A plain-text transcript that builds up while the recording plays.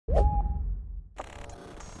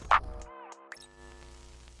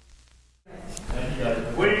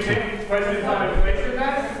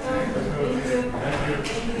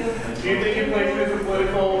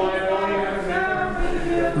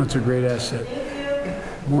It's a great asset.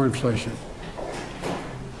 More inflation.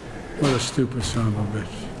 What a stupid son of a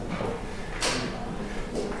bitch.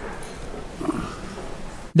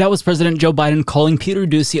 That was President Joe Biden calling Peter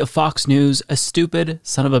Doocy of Fox News a stupid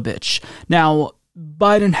son of a bitch. Now,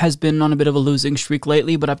 Biden has been on a bit of a losing streak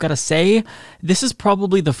lately, but I've got to say, this is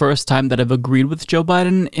probably the first time that I've agreed with Joe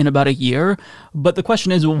Biden in about a year. But the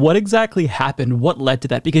question is, what exactly happened? What led to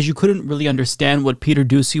that? Because you couldn't really understand what Peter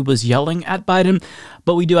Doocy was yelling at Biden,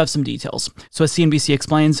 but we do have some details. So as CNBC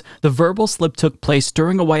explains, the verbal slip took place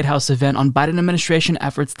during a White House event on Biden administration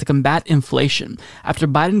efforts to combat inflation. After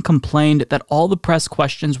Biden complained that all the press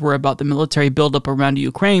questions were about the military buildup around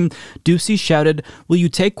Ukraine, Doocy shouted, "Will you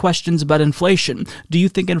take questions about inflation? Do you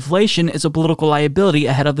think inflation is a political liability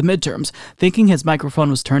ahead of the midterms?" Thinking his microphone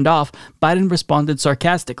was turned off, Biden responded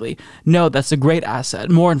sarcastically, "No, that's a great asset.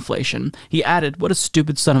 More inflation." He added, "What a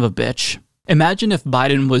stupid son of a bitch." Imagine if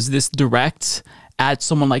Biden was this direct at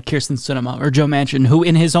someone like Kirsten Sinema or Joe Manchin, who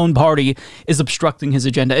in his own party is obstructing his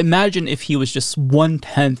agenda. Imagine if he was just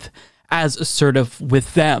 1/10 as assertive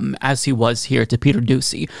with them as he was here to Peter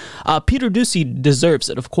Doocy. Peter Doocy deserves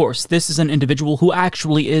it, of course. This is an individual who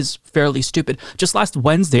actually is fairly stupid. Just last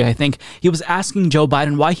Wednesday, I think, he was asking Joe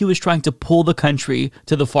Biden why he was trying to pull the country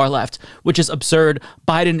to the far left, which is absurd.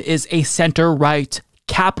 Biden is a center-right,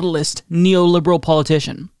 capitalist, neoliberal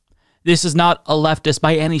politician. This is not a leftist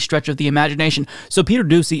by any stretch of the imagination. So Peter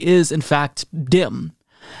Doocy is, in fact, dim.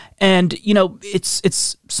 And, you know,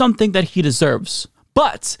 it's something that he deserves.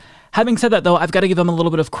 But having said that, though, I've got to give him a little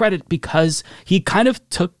bit of credit because he kind of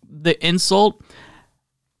took the insult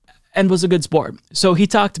and was a good sport. So he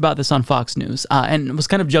talked about this on Fox News and was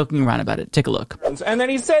kind of joking around about it. Take a look. And then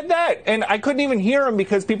he said that, and I couldn't even hear him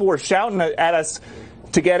because people were shouting at us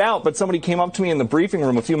to get out. But somebody came up to me in the briefing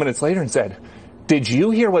room a few minutes later and said, "Did you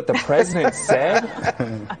hear what the president said?"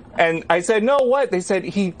 And I said, "No, what?" They said,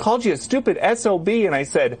 "He called you a stupid SOB." And I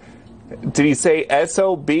said, "Did he say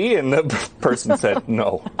SOB?" And the person said,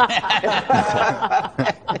 "No."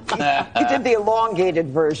 He did the elongated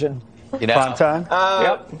version. You know? Fun time?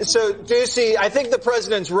 Yep. So, Doocy, I think the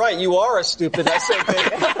president's right. You are a stupid SOB.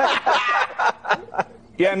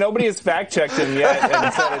 Yeah, nobody has fact-checked him yet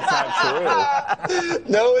and said it's not true.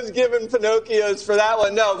 No one's given Pinocchios for that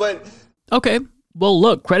one. No, but... Okay. Well,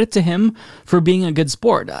 look, credit to him for being a good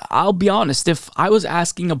sport. I'll be honest, if I was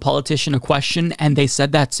asking a politician a question and they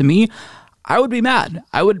said that to me, I would be mad.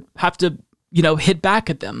 I would have to, you know, hit back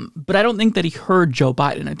at them. But I don't think that he heard Joe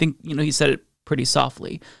Biden. I think, you know, he said it pretty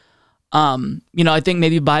softly. You know, I think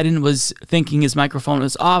maybe Biden was thinking his microphone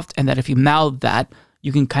was off and that if you mouth that,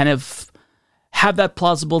 you can kind of have that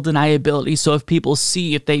plausible deniability. So if people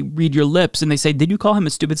see, if they read your lips and they say, "Did you call him a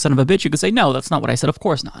stupid son of a bitch?" You could say, "No, that's not what I said. Of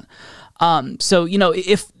course not." So, you know,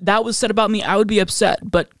 if that was said about me, I would be upset.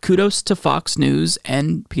 But kudos to Fox News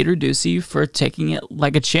and Peter Doocy for taking it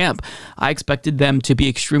like a champ. I expected them to be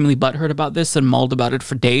extremely butthurt about this and mauled about it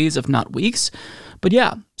for days, if not weeks. But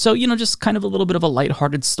yeah, so, you know, just kind of a little bit of a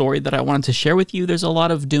lighthearted story that I wanted to share with you. There's a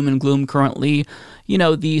lot of doom and gloom currently. You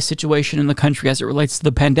know, the situation in the country as it relates to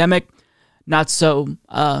the pandemic, not so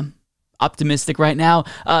optimistic right now.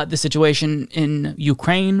 The situation in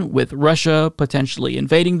Ukraine with Russia potentially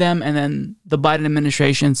invading them, and then the Biden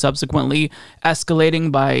administration subsequently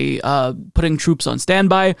escalating by putting troops on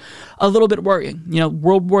standby. A little bit worrying. You know,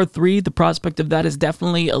 World War III, the prospect of that is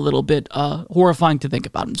definitely a little bit horrifying to think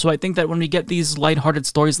about. So I think that when we get these lighthearted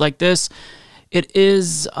stories like this, it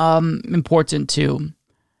is important to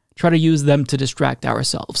try to use them to distract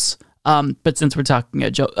ourselves. But since we're talking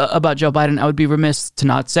about Joe Biden, I would be remiss to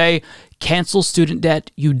not say, cancel student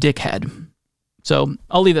debt, you dickhead. So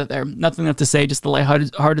I'll leave that there. Nothing left to say, just the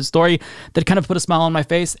lighthearted story that kind of put a smile on my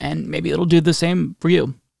face, and maybe it'll do the same for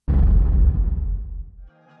you.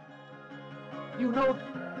 You know,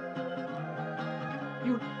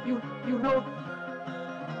 you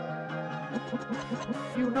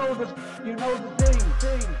know the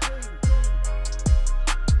thing.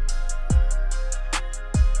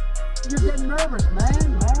 You're getting nervous,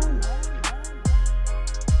 man.